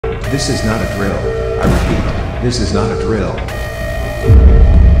This is not a drill. I repeat, this is not a drill.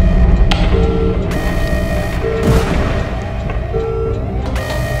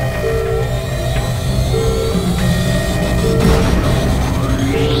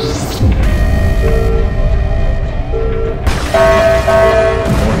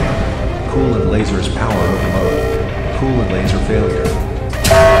 Warning. Coolant laser's power overload. Coolant laser failure.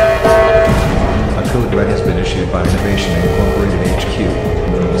 A code red has been issued by Innovation Incorporated HQ,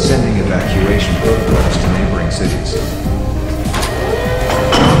 sending evacuation protocols to neighboring cities.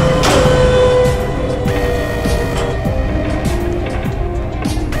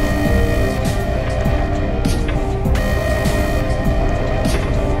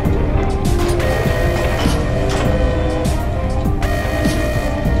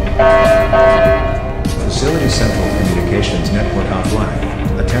 Facility Central Communications Network offline,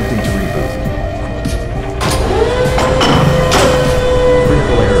 attempting to reboot.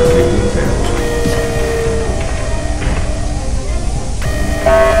 Critical error, reboot failed.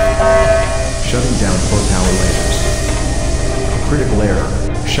 Shutting down core power lasers. Critical error,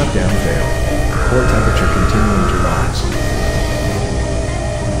 shutdown failed. Core temperature continuing to rise.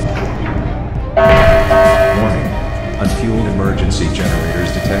 Warning, unfueled emergency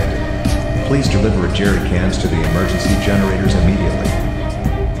generators detected. Please deliver jerry cans to the emergency generators immediately.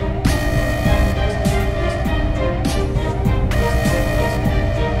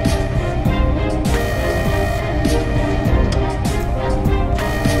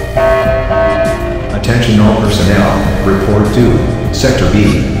 Attention all personnel, report to Sector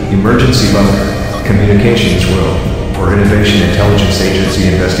B, Emergency Bunker, Communications Room, for Innovation Intelligence Agency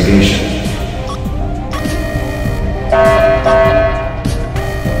investigation.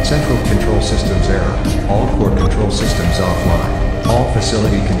 Central Control Systems error. All core control systems offline. All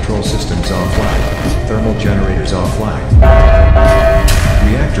facility control systems offline. Thermal generators offline.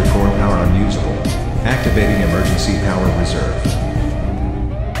 Reactor core power unusable. Activating emergency power reserve.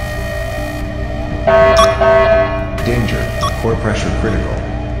 Danger. Core pressure critical.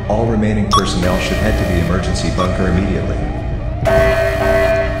 All remaining personnel should head to the emergency bunker immediately.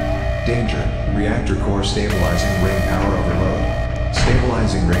 Danger. Reactor core stabilizing ring power overload.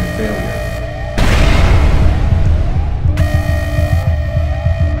 Stabilizing ring failure.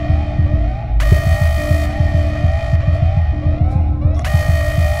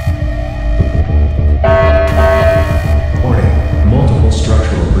 Warning, multiple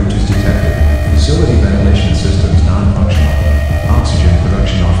structural breaches detected. Facility ventilation systems non-functional. Oxygen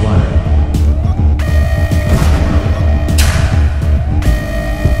production offline.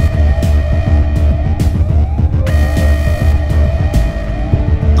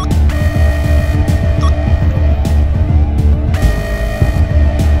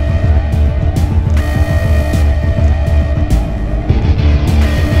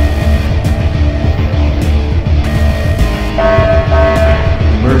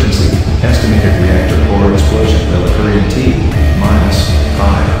 Estimated reactor core explosion will occur in T-5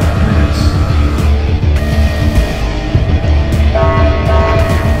 minutes.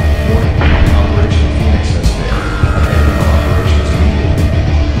 Warning, Operation Phoenix has failed. Abandon all operations immediately.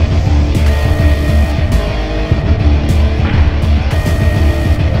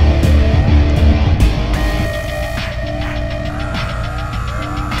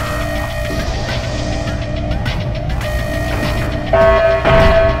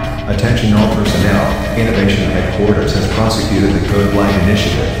 Attention all personnel, Innovation Headquarters has prosecuted the Code Blight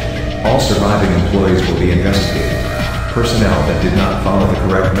Initiative. All surviving employees will be investigated. Personnel that did not follow the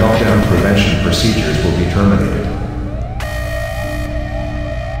correct meltdown prevention procedures will be terminated.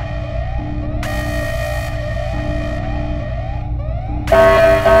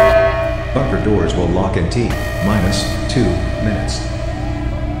 Bunker doors will lock in T-2 minutes.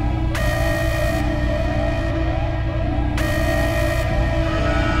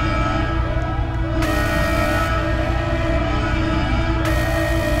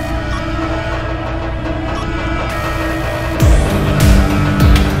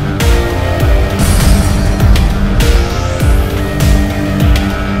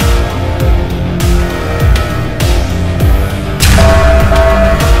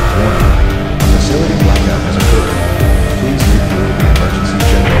 Facility blackout has occurred. Please refuel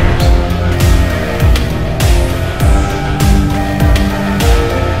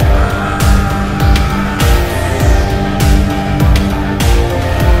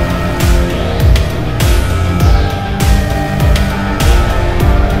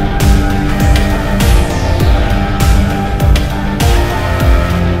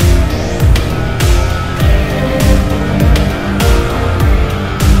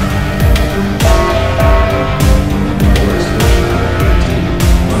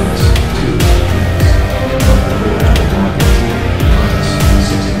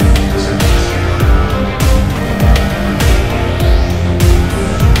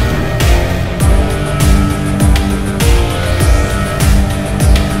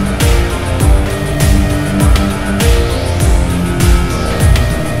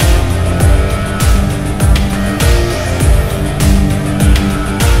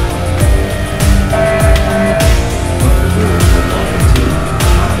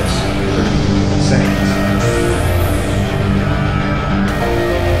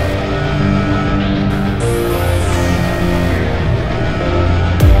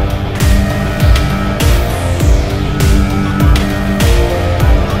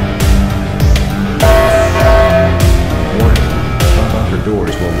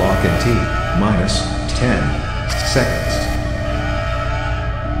T minus 10 seconds.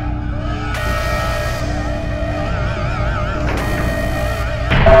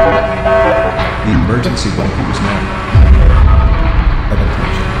 The emergency bunker is now at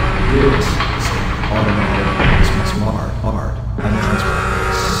attention. This automatic smart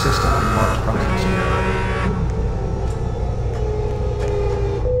announcement system part processing error.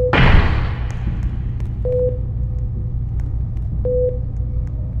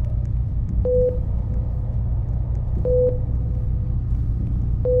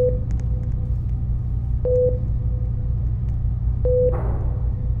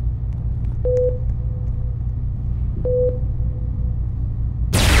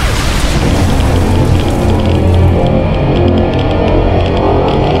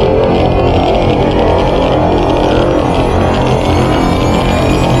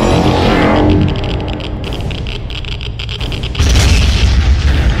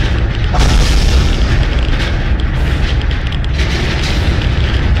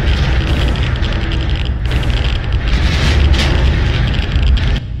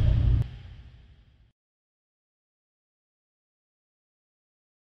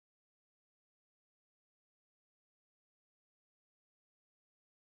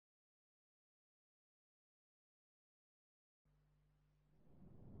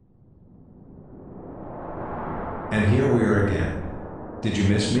 And here we are again. Did you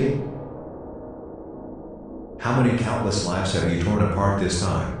miss me? How many countless lives have you torn apart this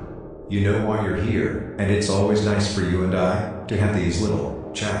time? You know why you're here, and it's always nice for you and I to have these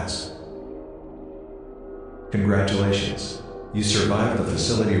little chats. Congratulations. You survived the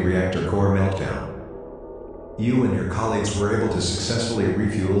facility reactor core meltdown. You and your colleagues were able to successfully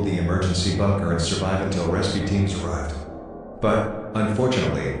refuel the emergency bunker and survive until rescue teams arrived. But,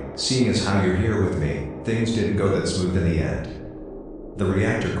 unfortunately, seeing as how you're here with me, things didn't go that smooth in the end. The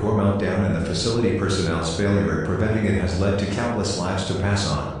reactor core meltdown and the facility personnel's failure at preventing it has led to countless lives to pass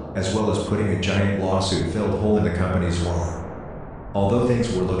on, as well as putting a giant lawsuit-filled hole in the company's wallet. Although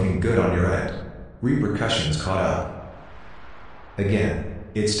things were looking good on your end, repercussions caught up. Again,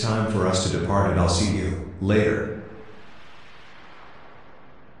 it's time for us to depart and I'll see you later.